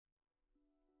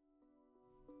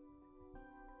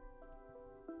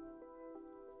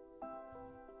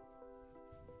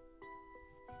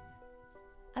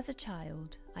As a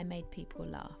child, I made people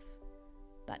laugh,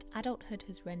 but adulthood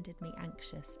has rendered me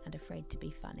anxious and afraid to be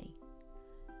funny.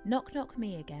 Knock Knock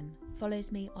Me Again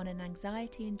follows me on an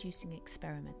anxiety-inducing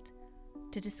experiment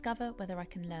to discover whether I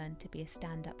can learn to be a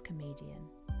stand-up comedian.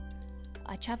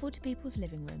 I travel to people's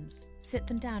living rooms, sit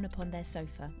them down upon their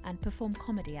sofa and perform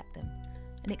comedy at them,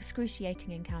 an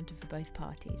excruciating encounter for both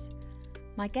parties.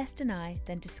 My guest and I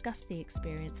then discuss the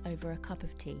experience over a cup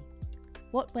of tea.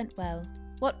 What went well,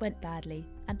 what went badly,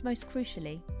 and most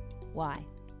crucially, why?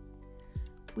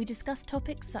 We discuss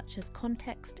topics such as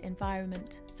context,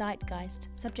 environment, zeitgeist,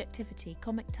 subjectivity,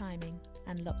 comic timing,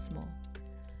 and lots more.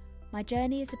 My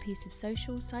journey is a piece of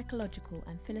social, psychological,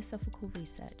 and philosophical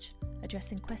research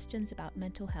addressing questions about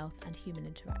mental health and human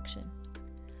interaction.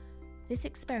 This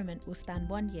experiment will span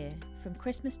 1 year, from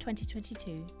Christmas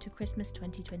 2022 to Christmas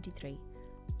 2023,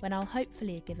 when I'll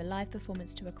hopefully give a live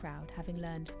performance to a crowd, having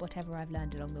learned whatever I've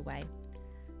learned along the way.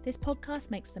 This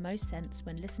podcast makes the most sense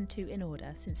when listened to in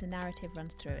order, since a narrative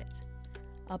runs through it.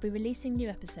 I'll be releasing new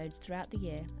episodes throughout the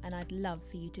year, and I'd love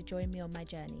for you to join me on my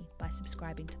journey by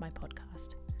subscribing to my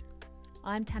podcast.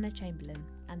 I'm Tanna Chamberlain,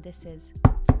 and this is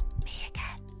Me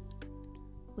Again.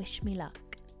 Wish me luck.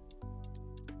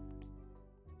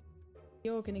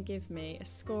 You're going to give me a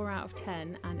score out of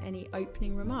 10 and any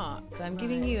opening remarks. So I'm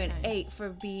giving you an 8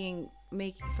 for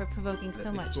provoking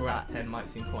so much score out thought. of 10 might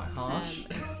seem quite harsh.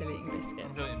 I'm still eating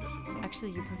biscuits.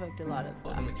 Actually, you provoked a lot of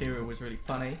But the that. material was really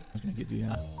funny. I'm going to give you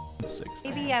a 6.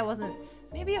 Maybe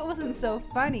it wasn't so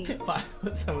funny. But I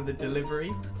thought some of the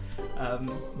delivery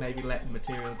maybe let the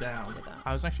material down.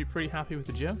 I was actually pretty happy with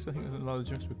the jokes. I think a lot of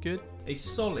the jokes were good. A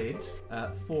solid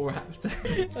 4 out of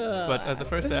 10. But as a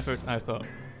first effort, I thought,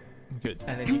 good.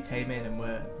 And then you came in and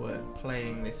were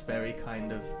playing this very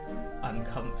kind of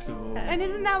uncomfortable. And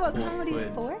isn't that what comedy is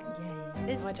awkward. for? Yeah.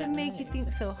 It's I to don't make know, you is think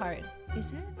it? so hard.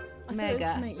 Is it? I thought it was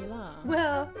Mega. to make you laugh.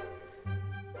 Well,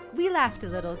 we laughed a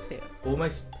little too.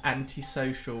 Almost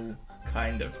antisocial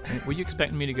kind of. Were you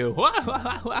expecting me to go wah, wah,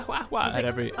 wah, wah, wah, wah, at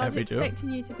every I was joke?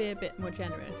 expecting you to be a bit more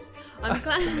generous. I'm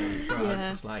glad. I was Yeah.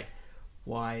 just like,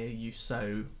 why are you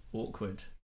so awkward?